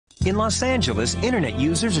In Los Angeles, internet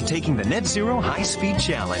users are taking the NetZero HiSpeed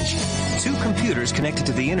Challenge. 2 computers connected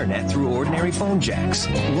to the internet through ordinary phone jacks.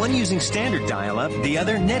 One using standard dial-up, the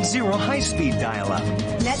other NetZero HiSpeed dial-up.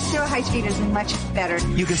 NetZero HiSpeed is much better.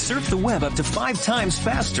 You can surf the web up to 5 times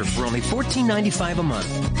faster for only $14.95 a month.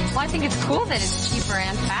 Well, I think it's cool that it's cheaper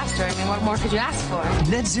and faster. I mean, what more could you ask for?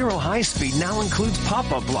 NetZero HiSpeed now includes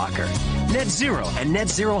pop-up blocker. NetZero and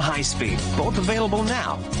NetZero HiSpeed, both available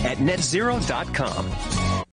now at netzero.com.